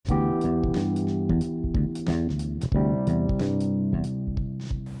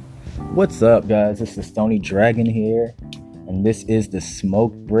What's up, guys? This is Stony Dragon here, and this is the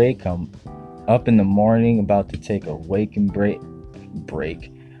smoke break. I'm up in the morning, about to take a wake and break.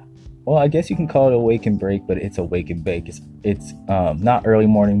 Well, I guess you can call it a wake and break, but it's a wake and bake. It's not early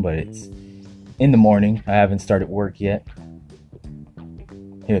morning, but it's in the morning. I haven't started work yet.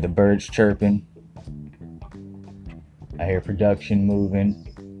 Hear the birds chirping. I hear production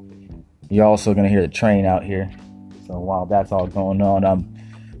moving. You're also gonna hear the train out here. So while that's all going on, I'm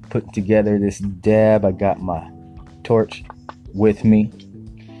putting together this dab. I got my torch with me,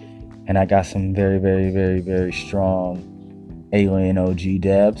 and I got some very, very, very, very strong Alien OG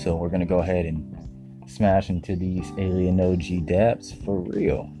dabs. So we're gonna go ahead and smash into these Alien OG dabs for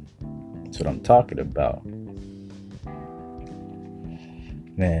real. That's what I'm talking about.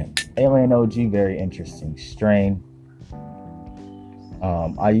 Man, Alien OG, very interesting strain.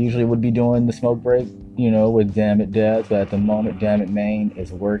 I usually would be doing the smoke break, with Damn It Dabs, but at the moment, Damn It Main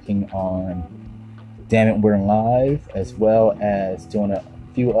is working on Damn It We're Live, as well as doing a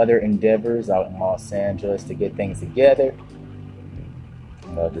few other endeavors out in Los Angeles to get things together.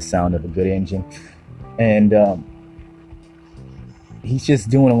 The sound of a good engine. And he's just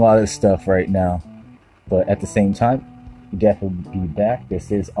doing a lot of stuff right now. But at the same time, he definitely be back. This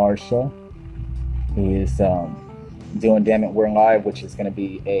is our show. He is doing Damn It We're Live, which is going to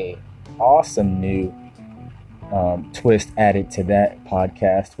be a awesome new twist added to that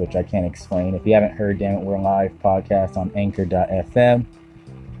podcast, which I can't explain. If you haven't heard Damn It We're Live podcast on Anchor.fm,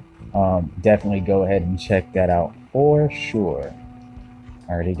 definitely go ahead and check that out for sure.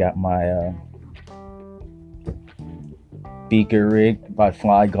 I already got my beaker rig by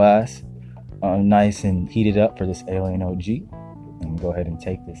Fly Glass nice and heated up for this Alien OG. And go ahead and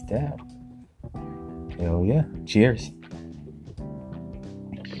take this dab. Hell yeah. Cheers.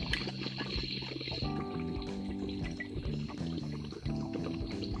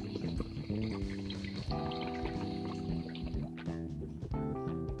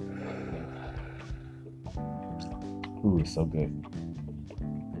 Ooh, it's so good.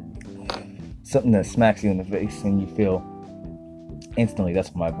 Something that smacks you in the face and you feel instantly.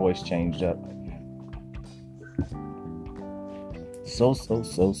 That's when my voice changed up. So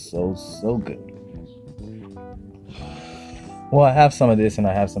good. Well, I have some of this and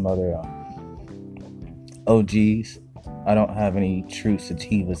I have some other OGs. I don't have any true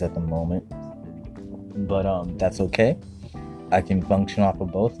sativas at the moment, but that's okay. I can function off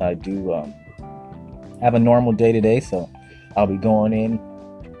of both. I do have a normal day to day, so I'll be going in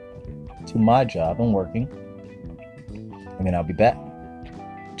to my job and working, and then I'll be back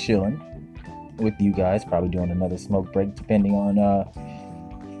chilling with you guys, probably doing another smoke break, depending on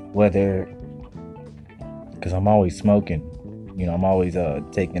whether, because I'm always smoking. I'm always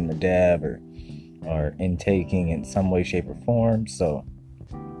taking the dab or intaking in some way, shape, or form. So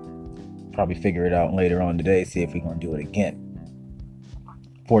probably figure it out later on today, see if we're going to do it again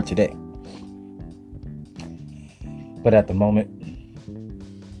for today. But at the moment,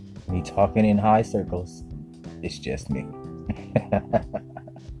 me talking in high circles, it's just me.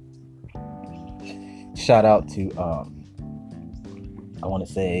 Shout out to, I want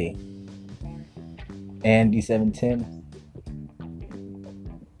to say, Andy710.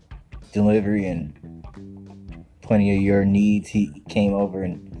 Delivery and plenty of your needs. He came over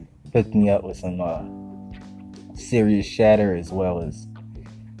and hooked me up with some serious shatter, as well as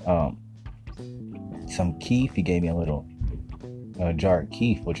some keef. He gave me a little jar of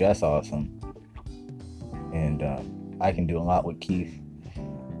keef, which that's awesome. And I can do a lot with keef.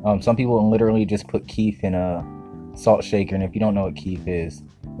 Some people literally just put keef in a salt shaker, and if you don't know what keef is,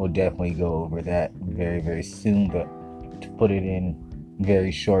 we'll definitely go over that very, very soon. But to put it in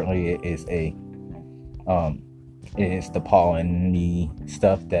very shortly, it is the pollen, the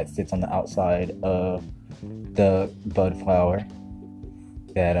stuff that sits on the outside of the bud flower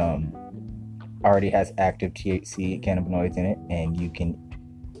that already has active THC cannabinoids in it, and you can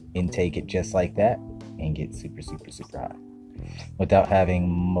intake it just like that and get super, super, super high without having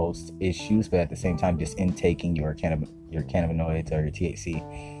most issues. But at the same time, just intaking your cannabinoids or your THC,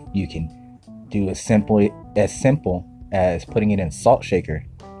 you can do as simple as putting it in a salt shaker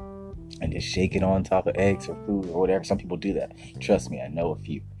and just shake it on top of eggs or food or whatever. Some people do that. Trust me, I know a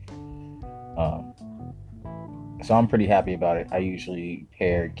few. So I'm pretty happy about it. I usually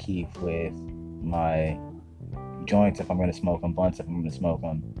pair keef with my joints if I'm going to smoke them, blunts if I'm going to smoke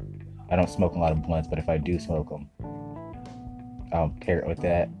them. I don't smoke a lot of blunts, but if I do smoke them, I'll pair it with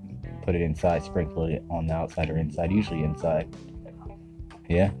that, put it inside, sprinkle it on the outside or inside, usually inside.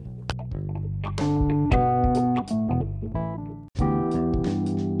 Yeah.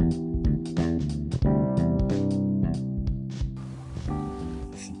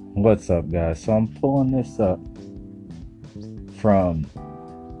 What's up, guys? So I'm pulling this up from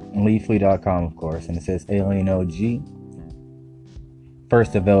Leafly.com, of course, and it says Alien OG,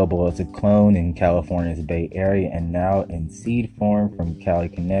 first available as a clone in California's Bay Area and now in seed form from Cali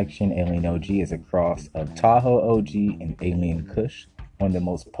Connection. Alien OG is a cross of Tahoe OG and Alien Kush, one of the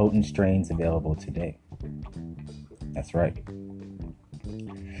most potent strains available today. That's right.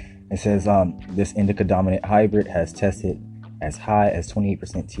 It says this indica dominant hybrid has tested as high as 28%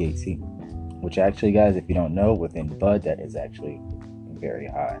 THC, which actually, guys, if you don't know, within bud, that is actually very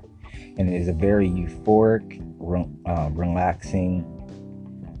high. And it is a very euphoric, relaxing,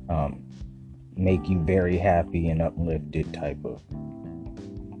 make you very happy and uplifted type of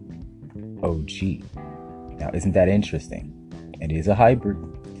OG. Now, isn't that interesting? It is a hybrid,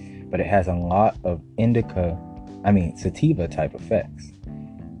 but it has a lot of sativa type effects.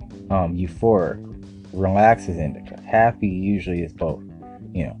 Euphoric, relaxes indica. Happy usually is both.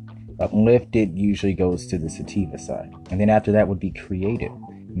 Uplifted usually goes to the sativa side. And then after that would be creative.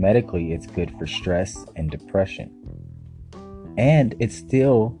 Medically, it's good for stress and depression. And it's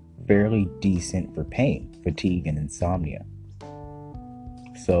still fairly decent for pain, fatigue, and insomnia.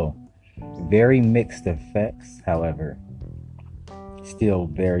 So, very mixed effects, however, still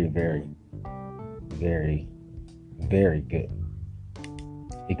very, very, very, very good.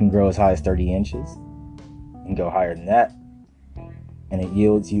 It can grow as high as 30 inches and go higher than that. And it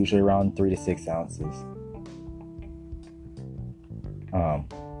yields usually around 3 to 6 ounces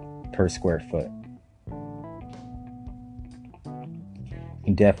per square foot. You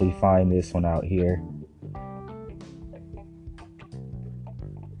can definitely find this one out here.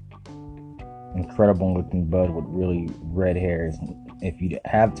 Incredible looking bud with really red hairs. If you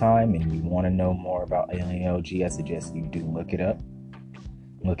have time and you want to know more about Alien OG, I suggest you do look it up.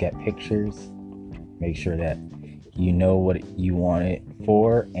 Look at pictures. Make sure that you know what you want it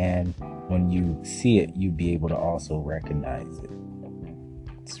for, and when you see it, you'll be able to also recognize it.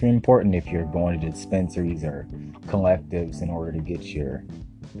 It's really important if you're going to dispensaries or collectives in order to get your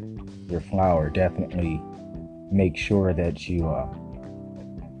flower. Definitely make sure that you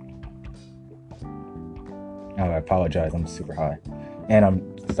I apologize, I'm super high, and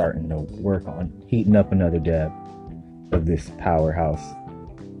I'm starting to work on heating up another dab of this powerhouse.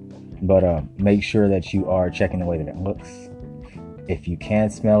 But make sure that you are checking the way that it looks. If you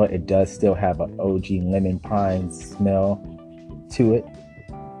can smell it, it does still have an OG lemon pine smell to it.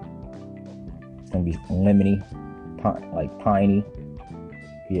 It's gonna be lemony, like piney.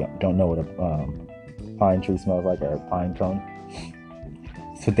 If you don't know what a pine tree smells like, or a pine cone,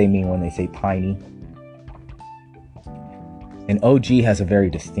 that's what they mean when they say piney. And OG has a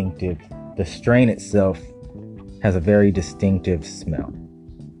very distinctive, the strain itself has a very distinctive smell.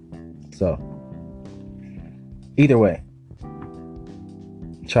 So, either way,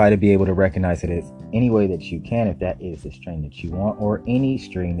 try to be able to recognize it as any way that you can, if that is the strain that you want, or any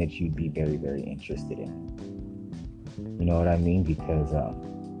strain that you'd be very, very interested in. You know what I mean? Because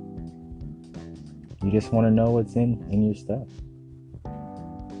you just want to know what's in your stuff.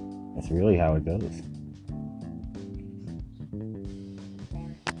 That's really how it goes.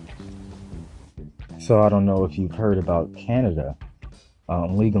 So I don't know if you've heard about Canada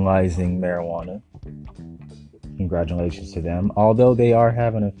legalizing marijuana. Congratulations to them. Although they are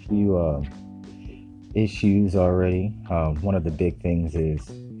having a few issues already. One of the big things is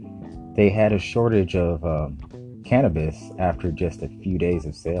they had a shortage of cannabis after just a few days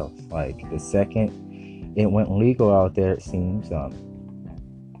of sales. Like the second it went legal out there, it seems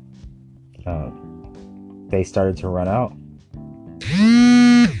they started to run out.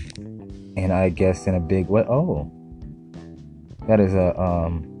 And I guess in a big way. Oh, that is a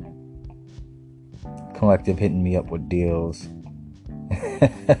collective hitting me up with deals.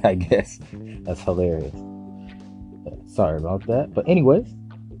 I guess that's hilarious. Sorry about that. But anyways,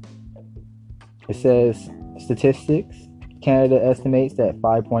 it says statistics. Canada estimates that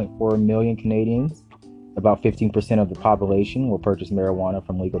 5.4 million Canadians, about 15% of the population, will purchase marijuana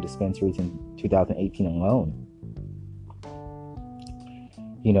from legal dispensaries in 2018 alone.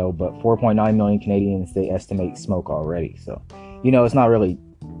 But 4.9 million Canadians, they estimate, smoke already. So, it's not really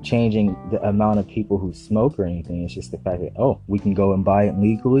changing the amount of people who smoke or anything. It's just the fact that, we can go and buy it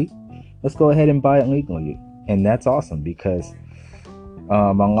legally. Let's go ahead and buy it legally. And that's awesome, because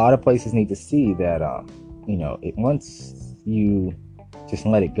a lot of places need to see that, once you just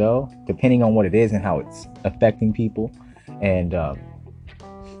let it go, depending on what it is and how it's affecting people. And,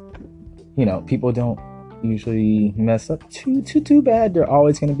 people don't usually mess up too bad. There are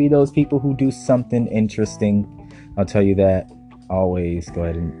always going to be those people who do something interesting. I'll tell you that. Always go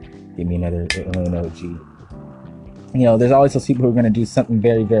ahead and give me another Alien OG. There's always those people who are going to do something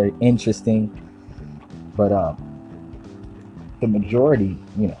very, very interesting, but the majority,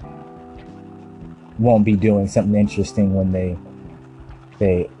 won't be doing something interesting when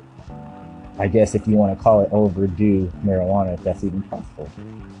they, I guess, if you want to call it overdue marijuana, if that's even possible.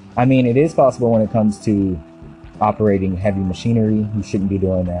 I mean, it is possible when it comes to operating heavy machinery. You shouldn't be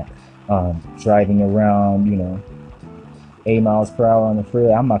doing that. Driving around, 8 miles per hour on the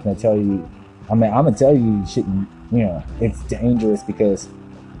freeway. I'm not going to tell you. I mean, I'm going to tell you you shouldn't. It's dangerous because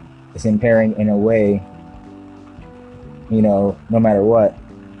it's impairing in a way. No matter what.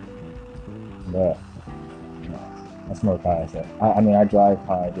 But that's more high. So I mean, I drive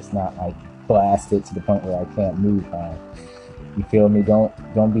high, just not like blasted to the point where I can't move high. You feel me? Don't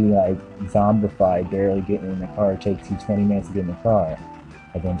be like zombified, barely getting in the car. It takes you 20 minutes to get in the car,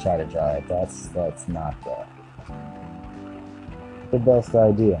 and then try to drive. That's not the best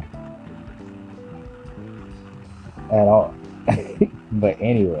idea at all. But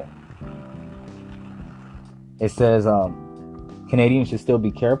anyway, it says Canadians should still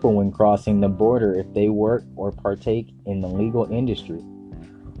be careful when crossing the border if they work or partake in the legal industry.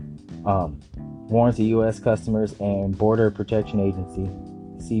 Warns the U.S. Customers and Border Protection Agency.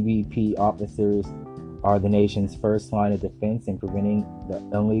 CBP officers are the nation's first line of defense in preventing the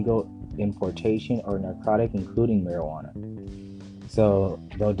illegal importation or narcotic, including marijuana. So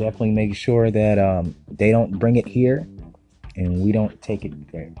they'll definitely make sure that they don't bring it here and we don't take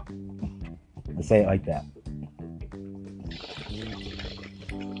it there. Let's say it like that.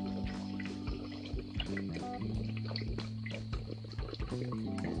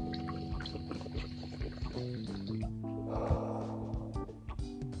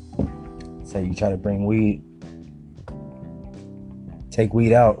 Say you try to bring weed, take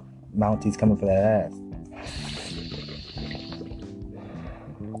weed out, Mounties coming for that ass.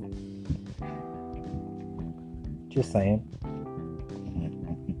 Just saying.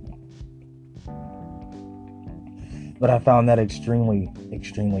 But I found that extremely,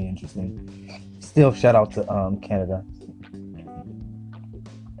 extremely interesting. Still, shout out to Canada.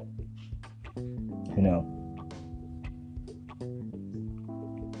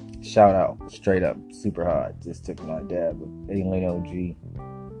 Shout out, straight up, super hot. Just took my dab with Alien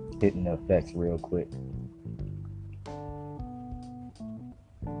OG, hitting the effects real quick.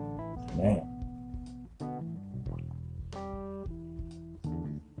 Man.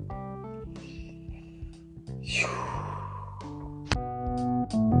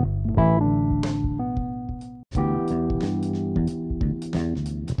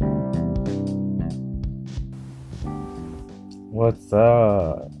 What's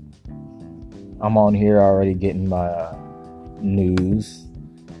up? I'm on here already getting my news.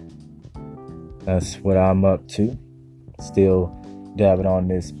 That's what I'm up to. Still dabbing on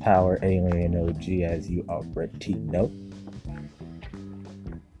this Power Alien OG, as you already know.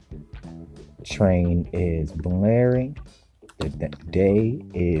 Train is blaring. The day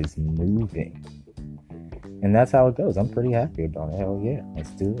is moving. And that's how it goes. I'm pretty happy about it. Hell yeah.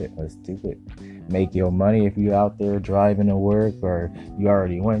 Let's do it. Make your money if you're out there driving to work, or you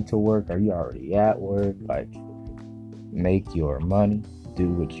already went to work, or you already at work. Like, make your money. Do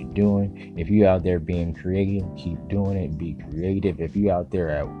what you're doing. If you're out there being creative, keep doing it. Be creative. If you're out there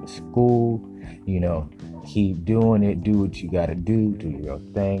at school, keep doing it. Do what you gotta do. Do your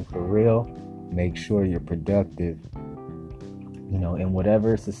thing for real. Make sure you're productive, in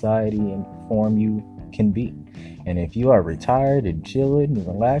whatever society and form you can be. And if you are retired and chilling and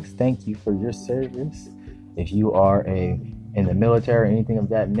relaxed, thank you for your service. If you are in the military, anything of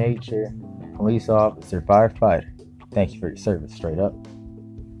that nature, police officer, firefighter, thank you for your service, straight up.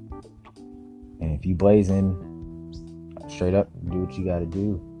 And if you blazing, straight up, do what you gotta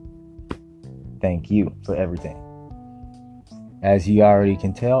do. Thank you for everything. As you already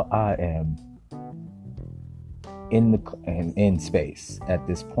can tell, I am in space at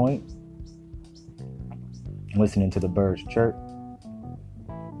this point, listening to the birds chirp.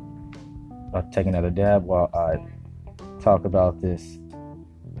 I'll take another dab while I talk about this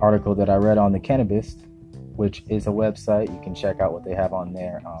article that I read on The Cannabist, which is a website. You can check out what they have on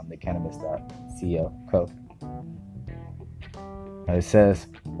there on thecannabist.co. It says,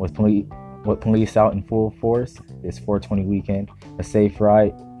 with police out in full force this 420 weekend, a safe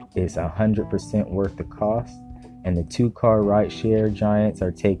ride is 100% worth the cost, and the two-car rideshare giants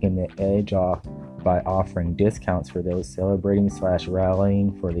are taking the edge off by offering discounts for those celebrating /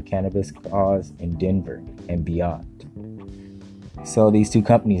 rallying for the cannabis cause in Denver and beyond. So these two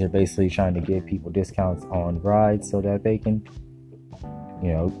companies are basically trying to give people discounts on rides so that they can,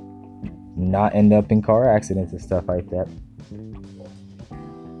 not end up in car accidents and stuff like that.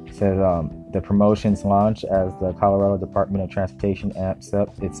 says the promotions launch as the Colorado Department of Transportation amps up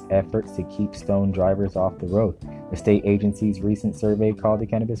its efforts to keep stoned drivers off the road. The state agency's recent survey called the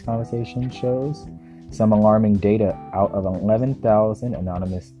Cannabis Conversation shows some alarming data. Out of 11,000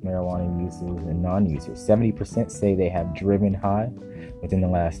 anonymous marijuana users and non-users, 70% say they have driven high within the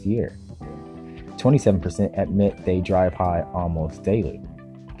last year. 27% admit they drive high almost daily.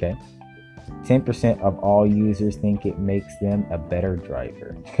 Okay. 10% of all users think it makes them a better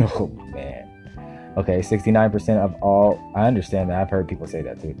driver. Oh man. Okay, 69% of all, I understand that, I've heard people say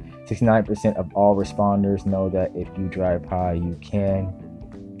that too. 69% of all responders know that if you drive high, you can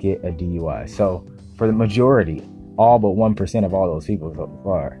get a DUI. So for the majority, all but 1% of all those people so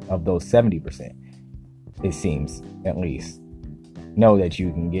far, of those 70%, it seems at least, know that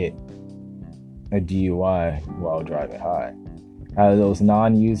you can get a DUI while driving high. Out of those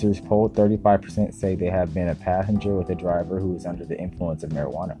non-users polled, 35% say they have been a passenger with a driver who is under the influence of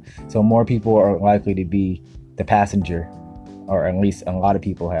marijuana. So more people are likely to be the passenger, or at least a lot of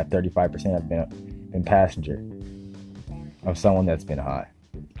people have. 35% have been passenger of someone that's been high.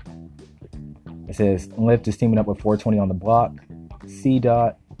 It says Lyft is teaming up with 420 on the block,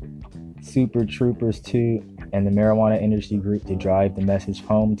 CDOT, Super Troopers 2, and the Marijuana Industry Group to drive the message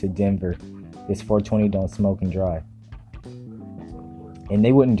home to Denver. It's 420, don't smoke and drive. And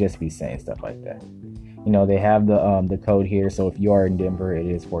they wouldn't just be saying stuff like that. You know, they have the code here, so if you are in Denver, it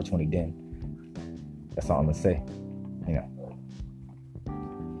is 420 Den. That's all I'm gonna say. You know.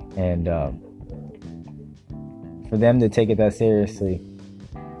 And for them to take it that seriously,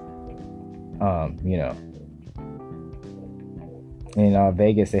 you know, in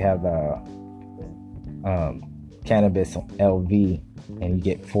Vegas they have cannabis LV, and you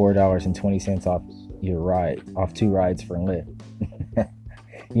get $4.20 off your ride, off 2 rides for Lyft.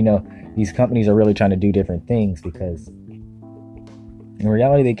 You know, these companies are really trying to do different things because in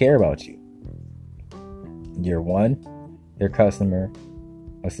reality they care about you. You're one, their customer.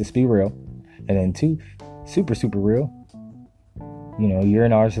 Let's just be real. And then 2, super real. You know, you're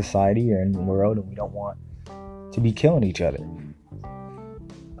in our society, you're in the world, and we don't want to be killing each other.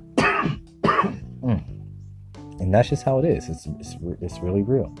 And that's just how it is. It's really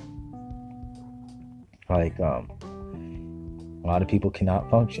real. Like a lot of people cannot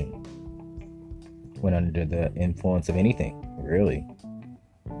function when under the influence of anything, really.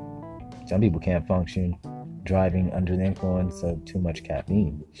 Some people can't function driving under the influence of too much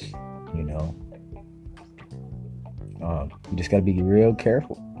caffeine, you know. You just got to be real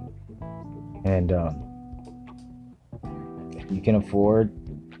careful. And if you can afford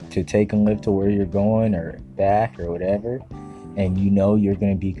to take a Lyft to where you're going or back or whatever, and you know you're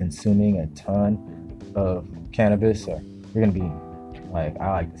going to be consuming a ton of cannabis, or you're going to be, like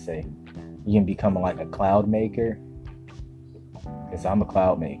I like to say, you can become like a cloud maker. Because I'm a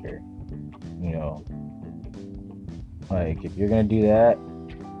cloud maker, you know. Like, if you're going to do that,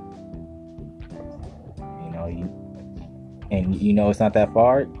 you know, you know it's not that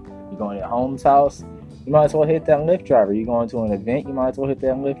far, you're going to home's house, you might as well hit that Lyft driver. You're going to an event, you might as well hit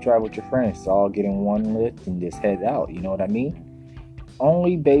that Lyft driver with your friends. So all get in one Lyft and just head out, you know what I mean?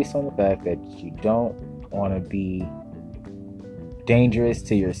 Only based on the fact that you don't want to be dangerous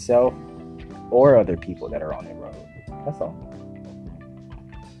to yourself or other people that are on the road. That's all.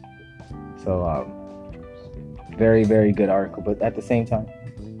 So, very, very good article. But at the same time,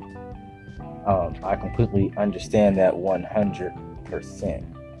 I completely understand that 100%.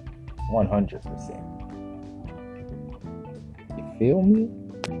 100%. You feel me?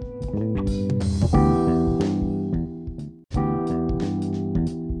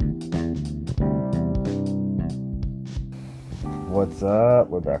 What's up?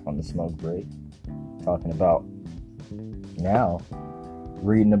 We're back on the smoke break. Talking about now,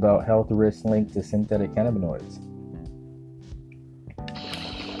 reading about health risks linked to synthetic cannabinoids.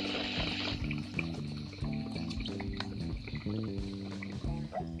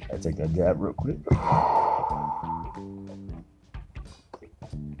 I take a jab real quick.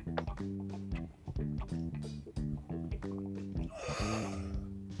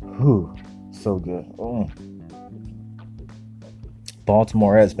 Whew, so good.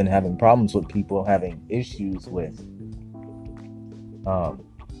 Baltimore has been having problems with people having issues with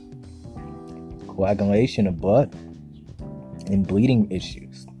coagulation of blood and bleeding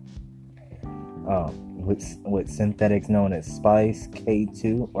issues with synthetics known as Spice,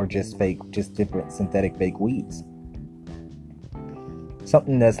 K2, or just different synthetic fake weeds.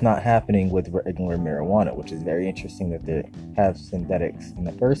 Something that's not happening with regular marijuana, which is very interesting that they have synthetics in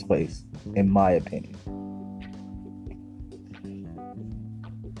the first place, in my opinion.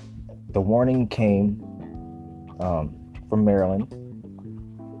 The warning came from Maryland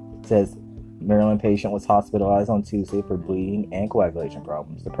says Maryland patient was hospitalized on Tuesday for bleeding and coagulation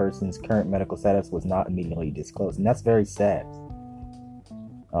problems. The person's current medical status was not immediately disclosed, and that's very sad.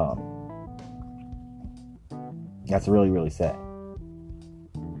 That's really, really sad.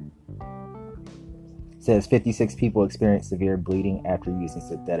 It says 56 people experienced severe bleeding after using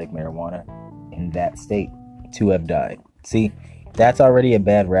synthetic marijuana in that state. 2 have died. See, that's already a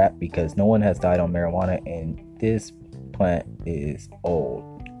bad rap because no one has died on marijuana, and this plant is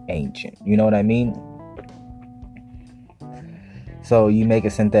old, ancient. You know what I mean? So you make a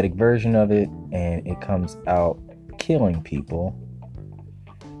synthetic version of it, and it comes out killing people.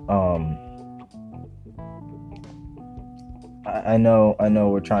 I know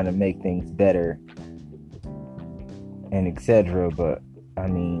we're trying to make things better and etc., but I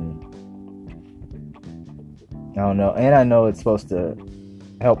mean, I don't know. And I know it's supposed to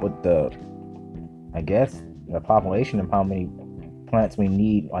help with the population and how many plants we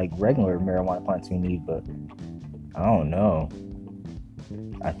need, like regular marijuana plants we need, but I don't know.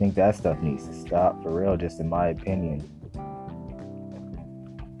 I think that stuff needs to stop for real, just in my opinion.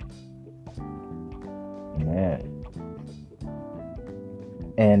 Man.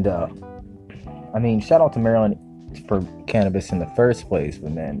 And I mean, shout out to Maryland for cannabis in the first place,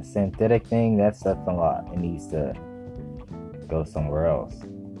 but man, the synthetic thing, that's a lot. It needs to go somewhere else.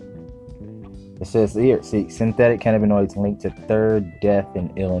 It says here, see, synthetic cannabinoids linked to third death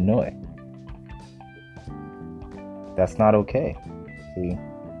in Illinois. That's not okay. See,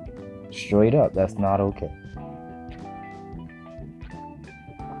 straight up, that's not okay.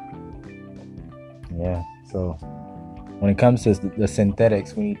 Yeah, so when it comes to the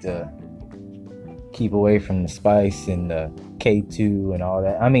synthetics, we need to keep away from the spice and the K2 and all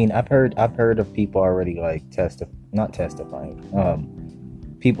that. I mean, I've heard of people already like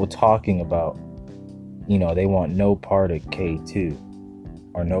people talking about, you know, they want no part of K2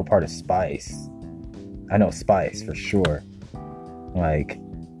 or no part of spice. I know spice for sure. Like,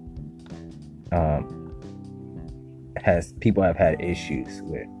 people have had issues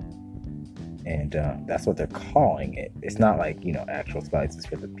with. And that's what they're calling it. It's not like, you know, actual spices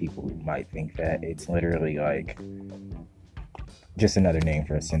for the people who might think that. It's literally like just another name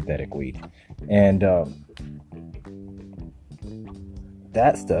for a synthetic weed. And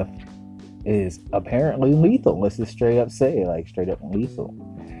that stuff is apparently lethal. Let's just straight up say, like, straight up lethal.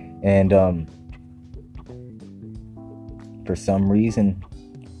 And for some reason,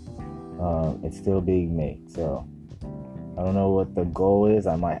 it's still being made. So I don't know what the goal is.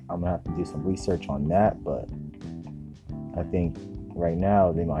 I'm gonna have to do some research on that, but I think right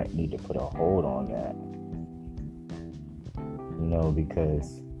now they might need to put a hold on that. You know,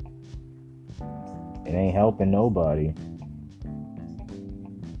 because it ain't helping nobody.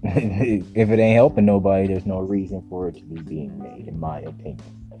 If it ain't helping nobody, there's no reason for it to be being made, in my opinion.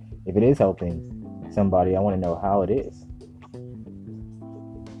 If it is helping somebody, I want to know how it is.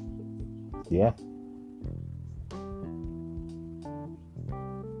 Yeah.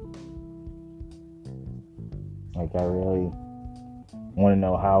 Like, I really want to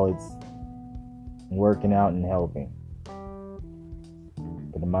know how it's working out and helping.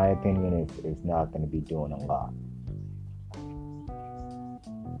 But in my opinion, it's not going to be doing a lot.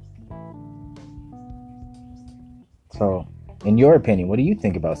 So, in your opinion, what do you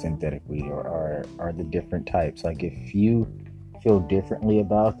think about synthetic weed, or are the different types? Like, if you feel differently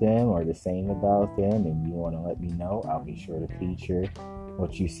about them or the same about them and you want to let me know, I'll be sure to feature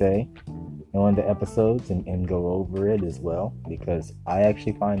what you say on the episodes and go over it as well, because I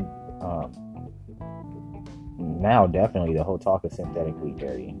actually find now definitely the whole talk of synthetic weed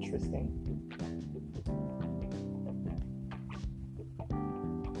very interesting.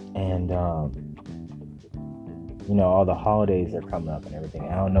 And you know, all the holidays are coming up and everything.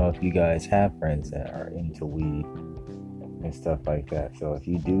 I don't know if you guys have friends that are into weed and stuff like that. So if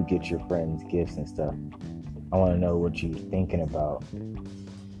you do get your friends gifts and stuff, I want to know what you're thinking about,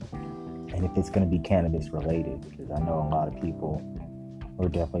 and if it's going to be cannabis related, because I know a lot of people are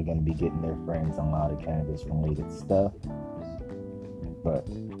definitely going to be getting their friends a lot of cannabis related stuff. But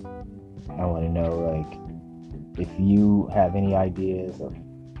I want to know, like, if you have any ideas of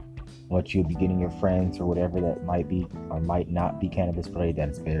what you'll be getting your friends or whatever that might be or might not be cannabis related, that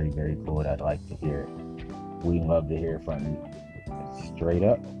is very, very cool. I'd like to hear it. We love to hear from you. Straight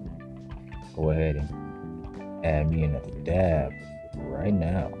up, go ahead and add me another dab right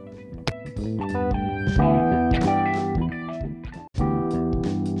now.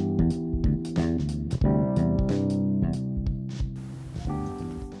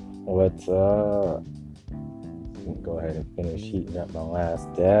 What's up? Go ahead and finish heating up my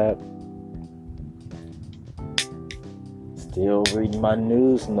last dab. Still reading my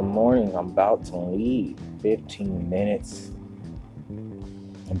news in the morning. I'm about to leave. 15 minutes.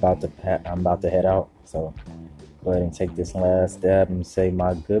 I'm about to head out. So go ahead and take this last dab and say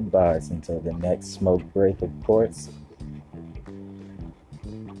my goodbyes until the next smoke break, of course.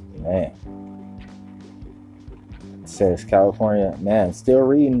 Man. It says California, man, still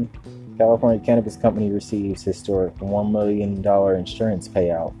reading. California Cannabis Company receives historic $1 million insurance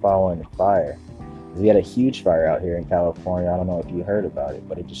payout following a fire. We had a huge fire out here in California. I don't know if you heard about it,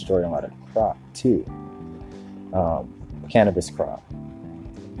 but it destroyed a lot of crop too. Cannabis crop.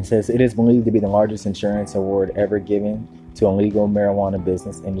 It says it is believed to be the largest insurance award ever given to a legal marijuana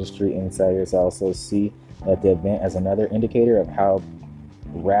business. Industry insiders also see at the event as another indicator of how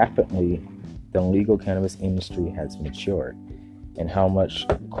rapidly the legal cannabis industry has matured and how much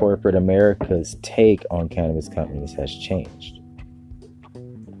corporate America's take on cannabis companies has changed.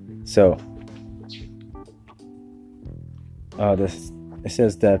 So, it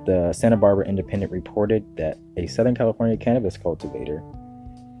says that the Santa Barbara Independent reported that a Southern California cannabis cultivator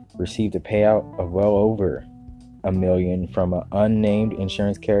received a payout of well over $1 million from an unnamed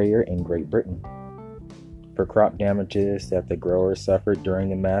insurance carrier in Great Britain for crop damages that the growers suffered during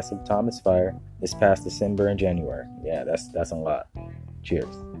the massive Thomas Fire this past December and January. Yeah, that's a lot. Cheers.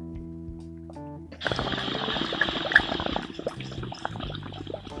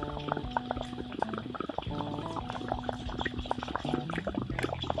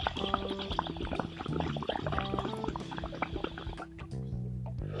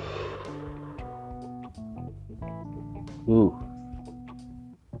 Ooh,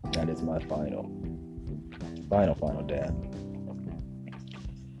 that is my final dab.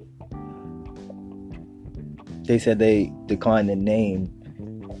 They said they declined to name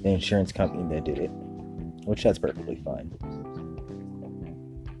the insurance company that did it, which that's perfectly fine.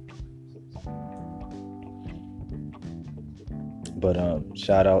 But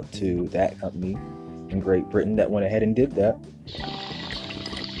shout out to that company in Great Britain that went ahead and did that.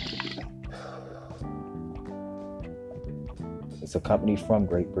 It's a company from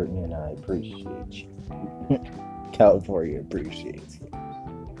Great Britain, and I appreciate you. California appreciates you.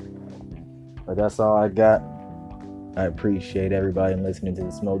 But that's all I got. I appreciate everybody listening to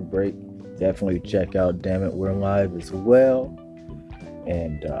the Smoke Break. Definitely check out Damn It, We're Live as well.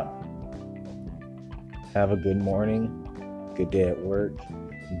 And have a good morning, good day at work,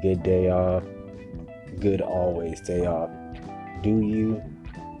 good day off, good always day off. Do you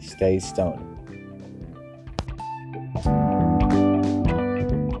stay stoned?